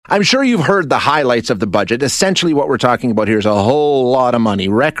I'm sure you've heard the highlights of the budget. Essentially what we're talking about here is a whole lot of money.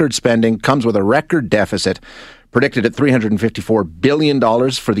 Record spending, comes with a record deficit, predicted at $354 billion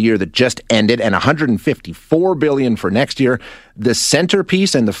for the year that just ended and $154 billion for next year. The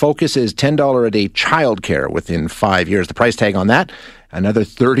centerpiece and the focus is $10 a day childcare within 5 years. The price tag on that, another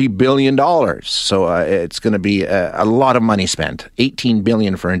 $30 billion. So it's going to be a lot of money spent. $18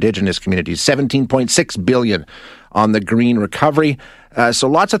 billion for Indigenous communities, $17.6 billion on the green recovery. So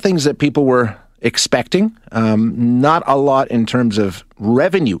lots of things that people were expecting. Not a lot in terms of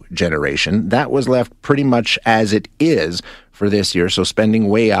revenue generation. That was left pretty much as it is for this year. So spending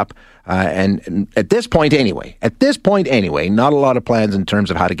way up. And at this point anyway, not a lot of plans in terms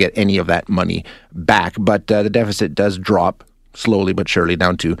of how to get any of that money back. But the deficit does drop slowly but surely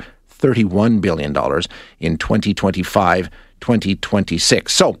down to $31 billion in 2025.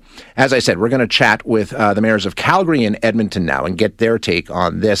 2026. So, as I said, we're going to chat with the mayors of Calgary and Edmonton now and get their take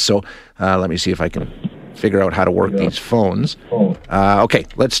on this. So, let me see if I can figure out how to work these phones. Okay,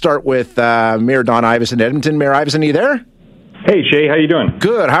 let's start with Mayor Don Iveson, Edmonton. Mayor Iveson, are you there? Hey, Shay, how you doing?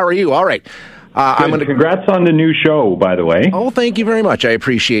 Good. How are you? All right. Congrats on the new show, by the way. Oh, thank you very much. I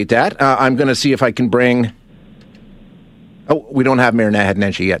appreciate that. I'm going to see if I can bring... Oh, we don't have Mayor Naheed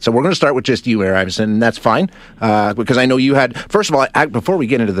Nenshi yet. So we're going to start with just you, Mayor Iveson, and that's fine. Because I know you had... First of all, before we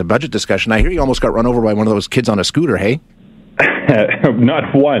get into the budget discussion, I hear you almost got run over by one of those kids on a scooter, hey?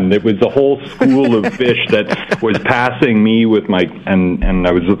 Not one. It was a whole school of fish that was passing me with my... And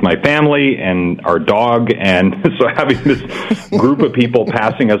I was with my family and our dog, and so having this group of people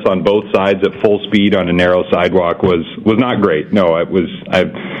passing us on both sides at full speed on a narrow sidewalk was not great. No, it was...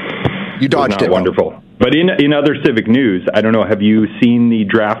 You dodged it. Wonderful. But in other civic news, I don't know, have you seen the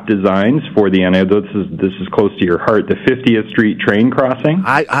draft designs for the, and I know this is close to your heart, the 50th Street train crossing?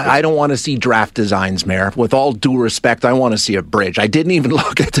 I don't want to see draft designs, Mayor. With all due respect, I want to see a bridge. I didn't even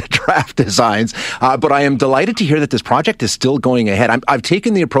look at the draft designs, but I am delighted to hear that this project is still going ahead. I've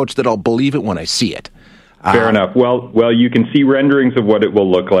taken the approach that I'll believe it when I see it. Fair enough. Well, you can see renderings of what it will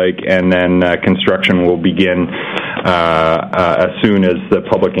look like, and then construction will begin as soon as the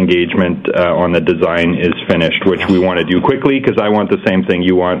public engagement on the design is finished, which we want to do quickly because I want the same thing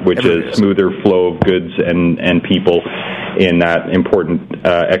you want, which is smoother flow of goods and people in that important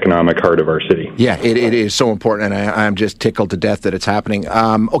economic heart of our city. Yeah, it is so important, and I'm just tickled to death that it's happening.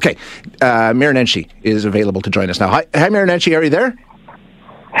 Okay, Mayor Nenshi is available to join us now. Hi, Mayor Nenshi, are you there?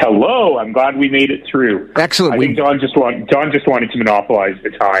 Hello, I'm glad we made it through. Excellent. I think Don just wanted to monopolize the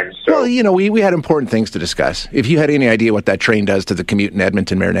time. So. Well, you know, we had important things to discuss. If you had any idea what that train does to the commute in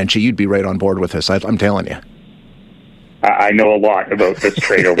Edmonton, Mayor Nenshi, you'd be right on board with us. I'm telling you. I know a lot about this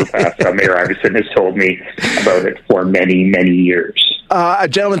train overpass. Mayor Iveson has told me about it for many, many years.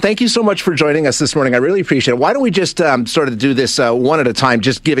 Gentlemen, thank you so much for joining us this morning. I really appreciate it. Why don't we just sort of do this one at a time,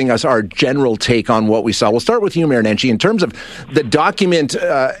 just giving us our general take on what we saw. We'll start with you, Mayor Nenshi. In terms of the document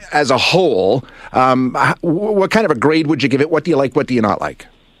as a whole, what kind of a grade would you give it? What do you like? What do you not like?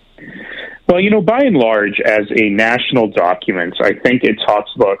 Well, you know, by and large, as a national document, I think it talks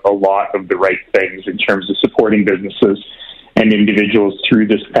about a lot of the right things in terms of supporting businesses and individuals through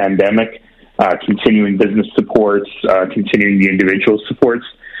this pandemic, continuing business supports, continuing the individual supports.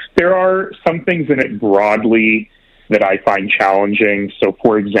 There are some things in it broadly that I find challenging. So,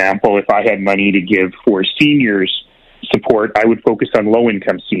 for example, if I had money to give for seniors support, I would focus on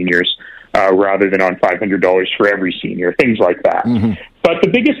low-income seniors rather than on $500 for every senior, things like that. Mm-hmm. But the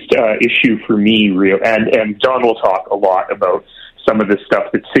biggest issue for me, and Don will talk a lot about some of the stuff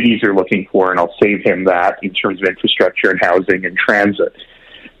that cities are looking for, and I'll save him that in terms of infrastructure and housing and transit.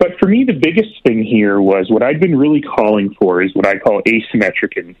 But for me, the biggest thing here was what I've been really calling for is what I call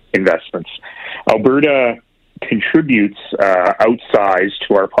asymmetric investments. Alberta contributes outsized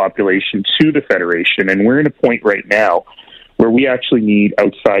to our population to the Federation, and we're in a point right now where we actually need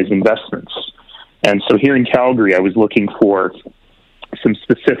outsized investments. And so here in Calgary, I was looking for some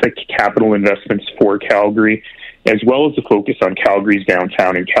specific capital investments for Calgary, as well as a focus on Calgary's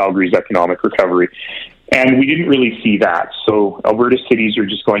downtown and Calgary's economic recovery. And we didn't really see that. So Alberta cities are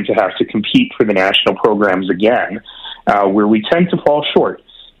just going to have to compete for the national programs again, where we tend to fall short.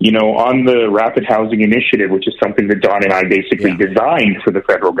 You know, on the Rapid Housing Initiative, which is something that Don and I basically designed for the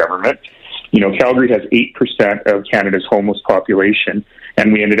federal government, you know, Calgary has 8% of Canada's homeless population,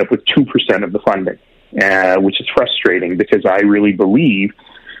 and we ended up with 2% of the funding, which is frustrating because I really believe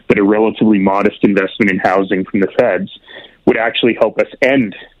that a relatively modest investment in housing from the feds would actually help us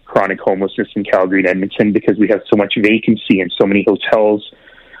end chronic homelessness in Calgary and Edmonton because we have so much vacancy and so many hotels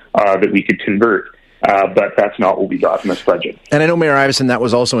that we could convert. But that's not what we got in this budget. And I know, Mayor Iveson, that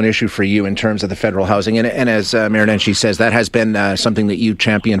was also an issue for you in terms of the federal housing. And as Mayor Nenshi says, that has been something that you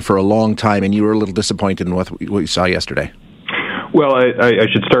championed for a long time, and you were a little disappointed in what you saw yesterday. Well,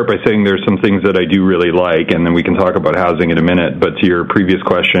 I should start by saying there's some things that I do really like, and then we can talk about housing in a minute. But to your previous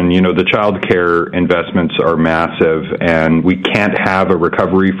question, the child care investments are massive, and we can't have a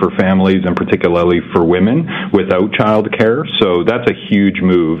recovery for families, and particularly for women, without child care. So that's a huge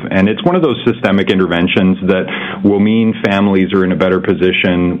move. And it's one of those systemic interventions that will mean families are in a better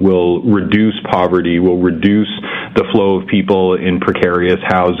position, will reduce poverty, will reduce the flow of people in precarious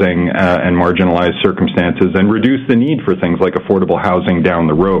housing and marginalized circumstances, and reduce the need for things like affordable housing down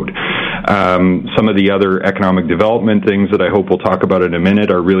the road. Some of the other economic development things that I hope we'll talk about in a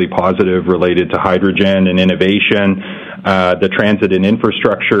minute are really positive, related to hydrogen and innovation. The transit and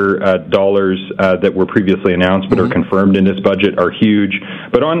infrastructure dollars that were previously announced but are confirmed in this budget are huge.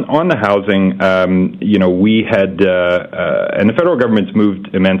 But on the housing, we had, and the federal government's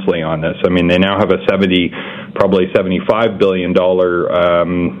moved immensely on this. I mean, they now have a probably $75 billion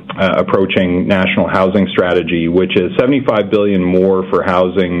approaching national housing strategy, which is $75 billion more for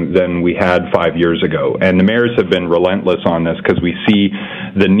housing than we had 5 years ago. And the mayors have been relentless on this because we see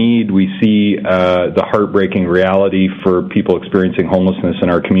the need, we see the heartbreaking reality for people experiencing homelessness in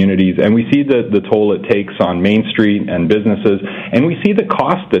our communities, and we see the toll it takes on Main Street and businesses, and we see the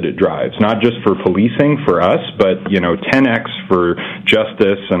cost that it drives, not just for policing for us, but 10x for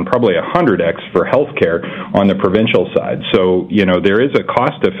justice and probably 100x for healthcare on the provincial side. So there is a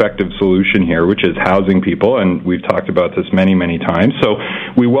cost-effective solution here, which is housing people, and we've talked about this many times. So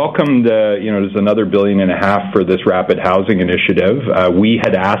we welcomed there's another $1.5 billion for this rapid housing initiative. We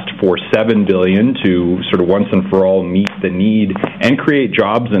had asked for $7 billion to sort of once and for all meet the need and create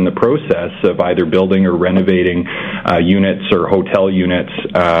jobs in the process of either building or renovating units or hotel units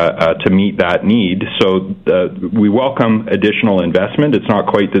to meet that need. So we welcome additional investment. It's not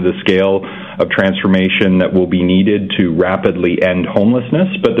quite to the scale of transformation that will be needed to rapidly end homelessness,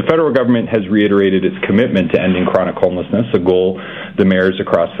 but the federal government has reiterated its commitment to ending chronic homelessness, a goal the mayors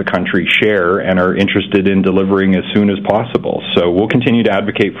across the country share and are interested in delivering as soon as possible. So we'll continue to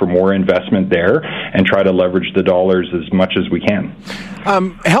advocate for more investment there and try to leverage the dollars as much as we can.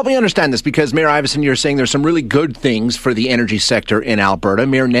 Help me understand this, because Mayor Iveson, you're saying there's some really good things for the energy sector in Alberta.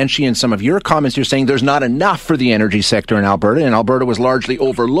 Mayor Nenshi, in some of your comments, you're saying there's not enough for the energy sector in Alberta, and Alberta was largely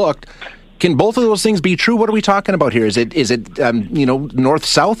overlooked. Can both of those things be true? What are we talking about here? Is it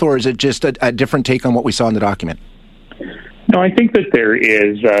north-south, or is it just a different take on what we saw in the document? No, I think that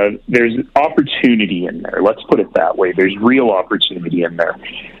there's opportunity in there. Let's put it that way. There's real opportunity in there.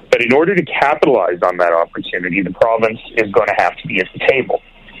 But in order to capitalize on that opportunity, the province is going to have to be at the table.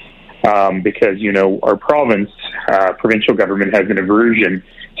 Because, our provincial government has an aversion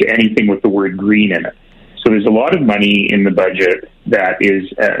to anything with the word green in it. So there's a lot of money in the budget that is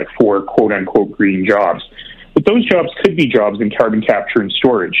for quote-unquote green jobs. But those jobs could be jobs in carbon capture and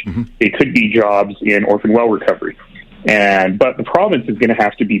storage. Mm-hmm. They could be jobs in orphan well recovery. But the province is going to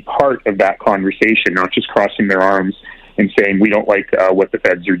have to be part of that conversation, not just crossing their arms and saying, we don't like what the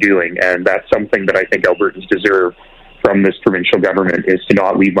feds are doing. And that's something that I think Albertans deserve from this provincial government, is to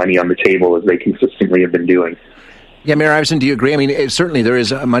not leave money on the table as they consistently have been doing. Yeah, Mayor Iveson, do you agree? I mean, certainly there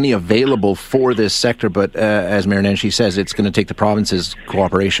is money available for this sector, but as Mayor Nenshi says, it's going to take the province's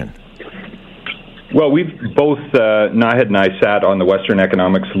cooperation. Well, we've both, Naheed and I, sat on the Western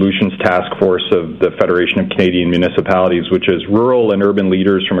Economic Solutions Task Force of the Federation of Canadian Municipalities, which is rural and urban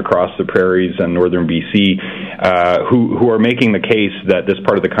leaders from across the prairies and northern BC who are making the case that this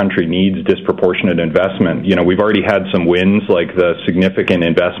part of the country needs disproportionate investment. We've already had some wins, like the significant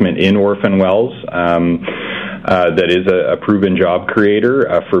investment in orphan wells. That is a proven job creator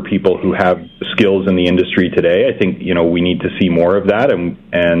for people who have skills in the industry today. I think, we need to see more of that,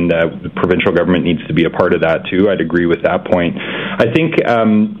 and the provincial government needs to be a part of that too. I'd agree with that point. I think,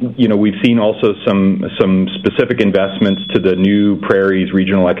 we've seen also some specific investments to the new Prairies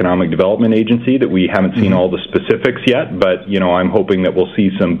Regional Economic Development Agency that we haven't seen all the specifics yet, but, I'm hoping that we'll see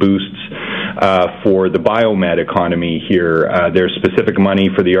some boosts for the biomed economy here. There's specific money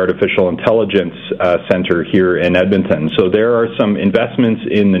for the Artificial Intelligence Center here in Edmonton. So there are some investments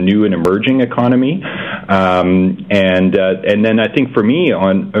in the new and emerging economy. And then I think for me,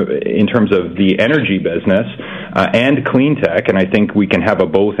 in terms of the energy business and clean tech, and I think we can have a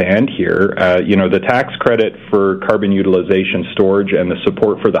both and here, the tax credit for carbon utilization storage and the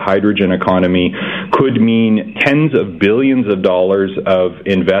support for the hydrogen economy could mean tens of billions of dollars of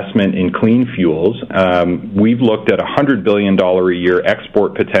investment in clean fuels. We've looked at $100 billion a year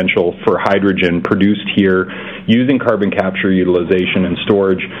export potential for hydrogen produced here using carbon capture, utilization, and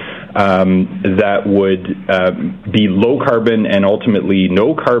storage. that would be low carbon and ultimately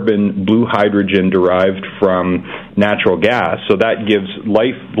no carbon blue hydrogen derived from natural gas. So that gives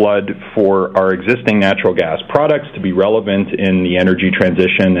lifeblood for our existing natural gas products to be relevant in the energy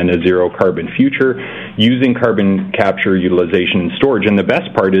transition and a zero carbon future using carbon capture, utilization, and storage. And the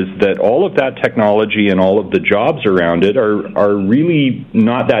best part is that all of that technology and all of the jobs around it are really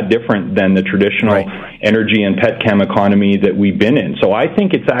not that different than the traditional energy and petchem economy that we've been in. So I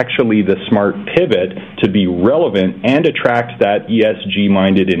think it's actually the smart pivot to be relevant and attract that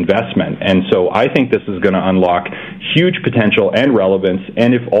ESG-minded investment. And so I think this is going to unlock huge potential and relevance.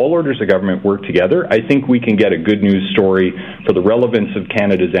 And if all orders of government work together, I think we can get a good news story for the relevance of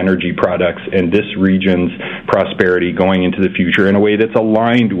Canada's energy products and this region's prosperity going into the future in a way that's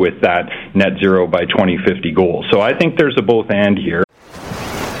aligned with that net zero by 2050 goal. So I think there's a both and here.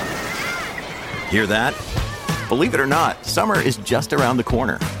 Hear that? Believe it or not, summer is just around the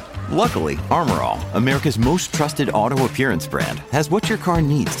corner. Luckily, Armor All, America's most trusted auto appearance brand, has what your car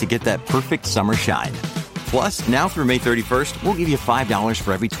needs to get that perfect summer shine. Plus, now through May 31st, we'll give you $5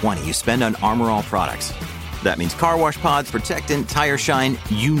 for every $20 you spend on Armor All products. That means car wash pods, protectant, tire shine,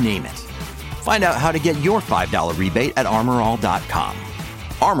 you name it. Find out how to get your $5 rebate at armorall.com.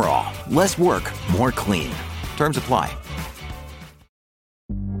 Armor All, less work, more clean. Terms apply.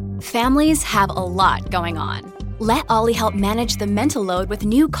 Families have a lot going on. Let Ollie help manage the mental load with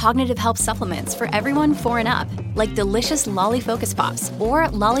new cognitive health supplements for everyone 4 and up, like delicious Lolly Focus Pops or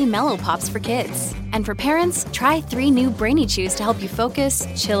Lolly Mellow Pops for kids. And for parents, try 3 new Brainy Chews to help you focus,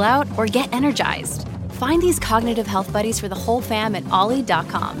 chill out, or get energized. Find these cognitive health buddies for the whole fam at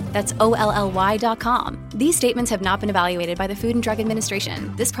ollie.com. That's OLLY.com. These statements have not been evaluated by the Food and Drug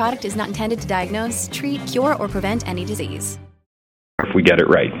Administration. This product is not intended to diagnose, treat, cure, or prevent any disease. If we get it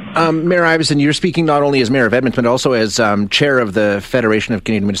right. Mayor Iveson, you're speaking not only as Mayor of Edmonton, but also as Chair of the Federation of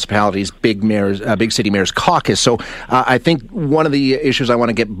Canadian Municipalities Big City Mayors Caucus. So I think one of the issues I want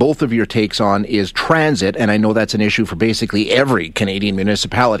to get both of your takes on is transit, and I know that's an issue for basically every Canadian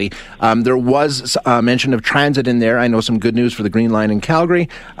municipality. There was mention of transit in there. I know some good news for the Green Line in Calgary.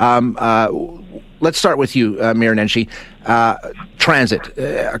 Let's start with you, Mayor Nenshi. Transit,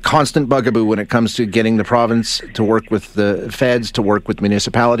 a constant bugaboo when it comes to getting the province to work with the feds, to work with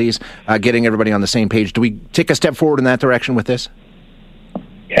municipalities, getting everybody on the same page. Do we take a step forward in that direction with this?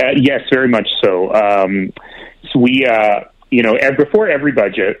 Yes, very much so. So we, before every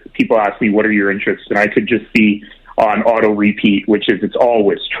budget, people ask me, what are your interests? And I could just see on auto repeat, which is it's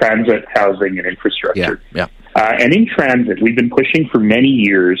always transit, housing, and infrastructure. Yeah. And in transit, we've been pushing for many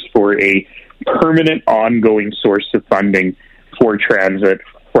years for a permanent, ongoing source of funding for transit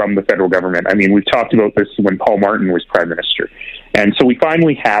from the federal government. I mean, we've talked about this when Paul Martin was Prime Minister. And so we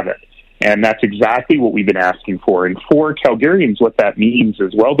finally have it. And that's exactly what we've been asking for. And for Calgarians, what that means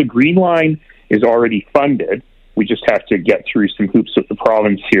is, well, the Green Line is already funded. We just have to get through some hoops with the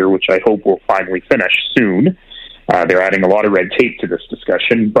province here, which I hope will finally finish soon. They're adding a lot of red tape to this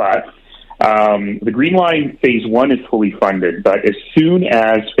discussion. But the Green Line Phase 1 is fully funded. But as soon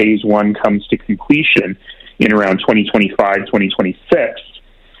as Phase 1 comes to completion in around 2025, 2026,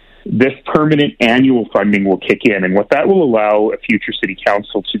 this permanent annual funding will kick in. And what that will allow a future city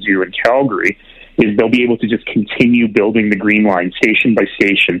council to do in Calgary is they'll be able to just continue building the Green Line station by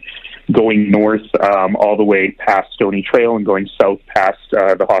station, going north all the way past Stony Trail and going south past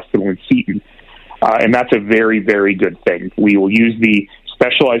the hospital in Seaton. And that's a very, very good thing. We will use the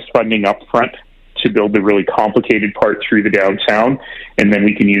specialized funding up front to build the really complicated part through the downtown, and then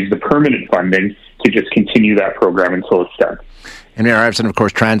we can use the permanent funding to just continue that program until it's done. And Mayor Iveson, of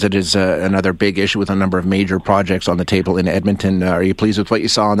course, transit is another big issue with a number of major projects on the table in Edmonton. Are you pleased with what you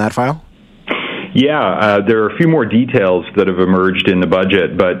saw on that file? Yeah, there are a few more details that have emerged in the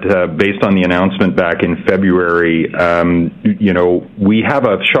budget, but based on the announcement back in February, we have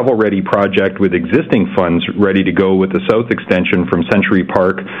a shovel-ready project with existing funds ready to go with the south extension from Century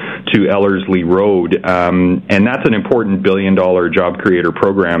Park to Ellerslie Road, and that's an important billion-dollar job creator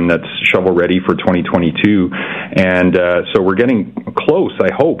program that's shovel-ready for 2022, and so we're getting close,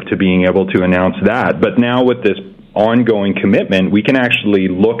 I hope, to being able to announce that. But now with this ongoing commitment, we can actually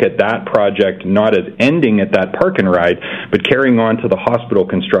look at that project not as ending at that park and ride, but carrying on to the hospital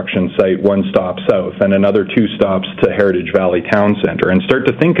construction site one stop south and another 2 stops to Heritage Valley Town Centre, and start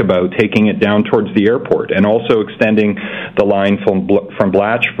to think about taking it down towards the airport and also extending the line from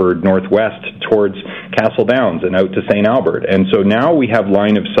Blatchford northwest towards Castle Downs and out to St. Albert. And so now we have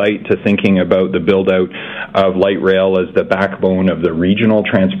line of sight to thinking about the build-out of light rail as the backbone of the regional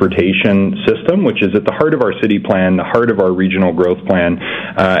transportation system, which is at the heart of our city plan plan, the heart of our regional growth plan.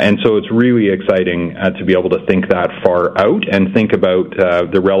 And so it's really exciting to be able to think that far out and think about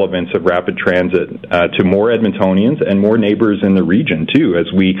the relevance of rapid transit to more Edmontonians and more neighbors in the region, too,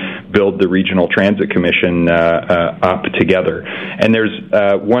 as we build the Regional Transit Commission up together. And there's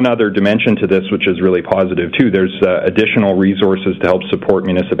one other dimension to this, which is really positive, too. There's additional resources to help support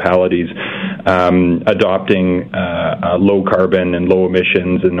municipalities adopting low carbon and low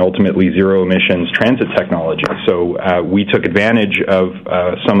emissions and ultimately zero emissions transit technology. So we took advantage of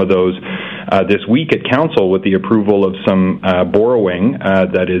some of those this week at Council with the approval of some borrowing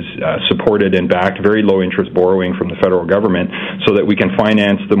that is supported and backed, very low interest borrowing from the federal government, so that we can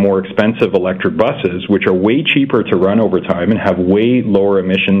finance the more expensive electric buses, which are way cheaper to run over time and have way lower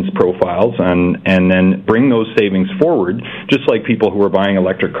emissions profiles, and then bring those savings forward. Just like people who are buying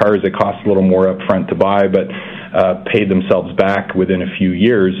electric cars, it costs a little more up front to buy, but paid themselves back within a few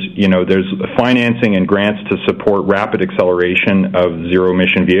years. You know, there's financing and grants to support rapid acceleration of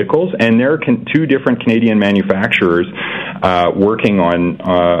zero-emission vehicles, and there are two different Canadian manufacturers working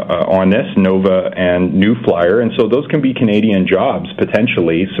on this, Nova and New Flyer, and so those can be Canadian jobs,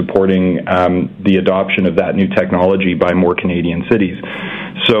 potentially supporting the adoption of that new technology by more Canadian cities.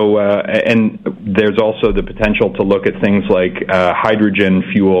 So, and there's also the potential to look at things like hydrogen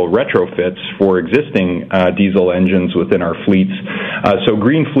fuel retrofits for existing diesel engines within our fleets. So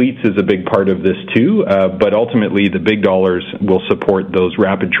green fleets is a big part of this too, but ultimately the big dollars will support those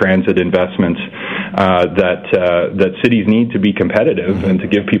rapid transit investments that cities need to be competitive and to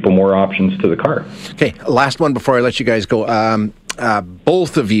give people more options to the car. Okay, last one before I let you guys go.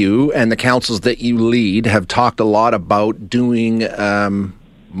 Both of you and the councils that you lead have talked a lot about doing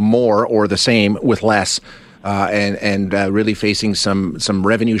more or the same with less, and really facing some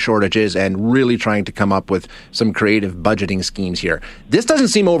revenue shortages and really trying to come up with some creative budgeting schemes here. This doesn't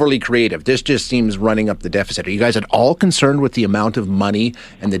seem overly creative. This just seems running up the deficit. Are you guys at all concerned with the amount of money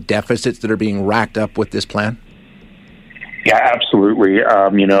and the deficits that are being racked up with this plan? Yeah, absolutely.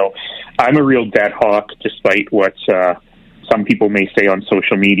 You know, I'm a real debt hawk, despite what some people may say on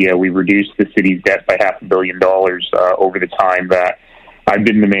social media. We've reduced the city's debt by $500 million over the time that I've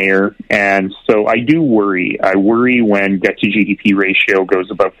been the mayor, and so I do worry. I worry when debt-to-GDP ratio goes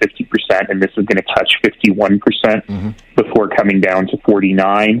above 50%, and this is going to touch 51% before coming down to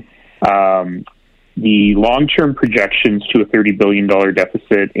 49%. The long-term projections to a $30 billion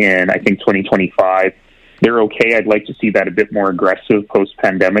deficit in, I think, 2025, they're okay. I'd like to see that a bit more aggressive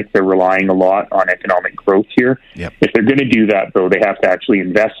post-pandemic. They're relying a lot on economic growth here. Yep. If they're going to do that, though, they have to actually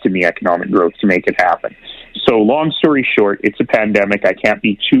invest in the economic growth to make it happen. So long story short, it's a pandemic. I can't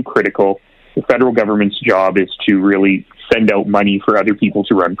be too critical. The federal government's job is to really send out money for other people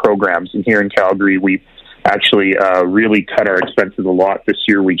to run programs. And here in Calgary, we've actually really cut our expenses a lot this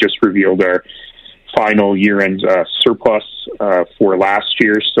year. We just revealed our final year-end surplus for last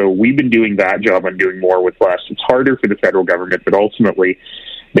year. So we've been doing that job on doing more with less. It's harder for the federal government, but ultimately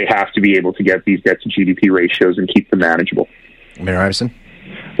they have to be able to get these debt-to-GDP ratios and keep them manageable. Mayor Iveson?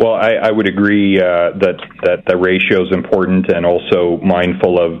 Well, I would agree that the ratio is important, and also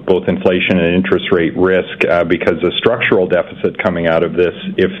mindful of both inflation and interest rate risk, because the structural deficit coming out of this,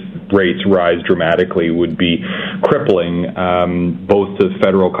 if rates rise dramatically, would be crippling both to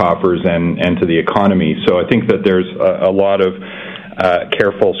federal coffers and to the economy. So I think that there's a lot of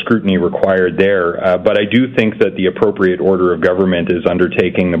careful scrutiny required there. But I do think that the appropriate order of government is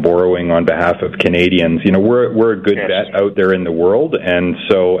undertaking the borrowing on behalf of Canadians. You know, we're a good bet out there in the world, and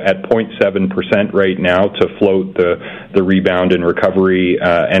so at 0.7% right now to float the rebound and recovery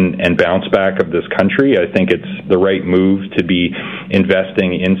and bounce back of this country, I think it's the right move to be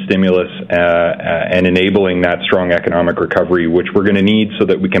investing in stimulus and enabling that strong economic recovery, which we're going to need so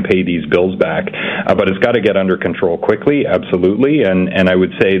that we can pay these bills back. But it's got to get under control quickly, absolutely. And I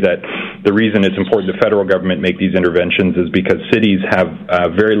would say that the reason it's important the federal government make these interventions is because cities have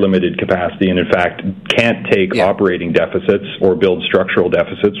very limited capacity and, in fact, can't take operating deficits or build structural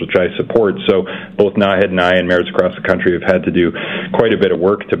deficits, which I support. So both Naheed and I and mayors across the country have had to do quite a bit of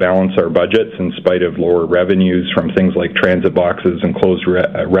work to balance our budgets in spite of lower revenues from things like transit boxes and closed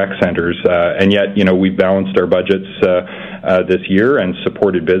rec centers. And yet, you know, we've balanced our budgets this year and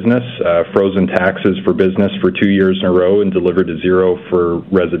supported business, frozen taxes for business for 2 years in a row and delivered a zero for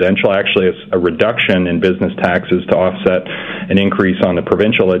residential. Actually, it's a reduction in business taxes to offset an increase on the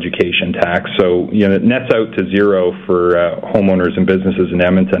provincial education tax. So, you know, it nets out to zero for homeowners and businesses in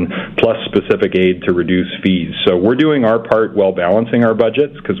Edmonton, plus specific aid to reduce fees. So we're doing our part while balancing our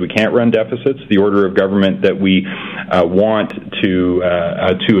budgets because we can't run deficits. The order of government that we want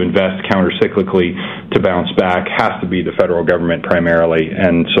to invest countercyclically to bounce back has to be the federal government primarily,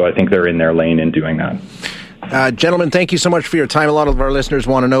 and so I think they're in their lane in doing that. Gentlemen, thank you so much for your time. A lot of our listeners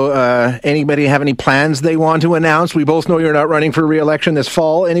want to know, anybody have any plans they want to announce? We both know you're not running for re-election this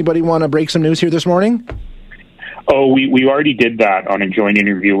fall. Anybody want to break some news here this morning? Oh, we already did that on a joint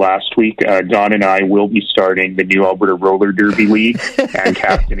interview last week. Don and I will be starting the new Alberta Roller Derby League and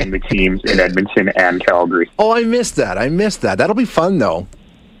captaining the teams in Edmonton and Calgary. Oh, I missed that. That'll be fun, though.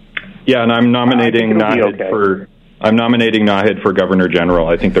 Yeah, and I'm nominating Naheed for Governor General.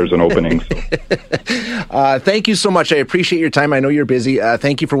 I think there's an opening. So. Thank you so much. I appreciate your time. I know you're busy.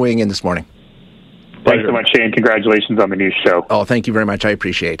 Thank you for weighing in this morning. Thanks so much, Shane. Congratulations on the new show. Oh, thank you very much. I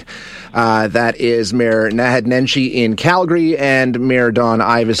appreciate. That is Mayor Naheed Nenshi in Calgary and Mayor Don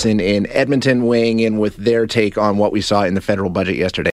Iveson in Edmonton weighing in with their take on what we saw in the federal budget yesterday.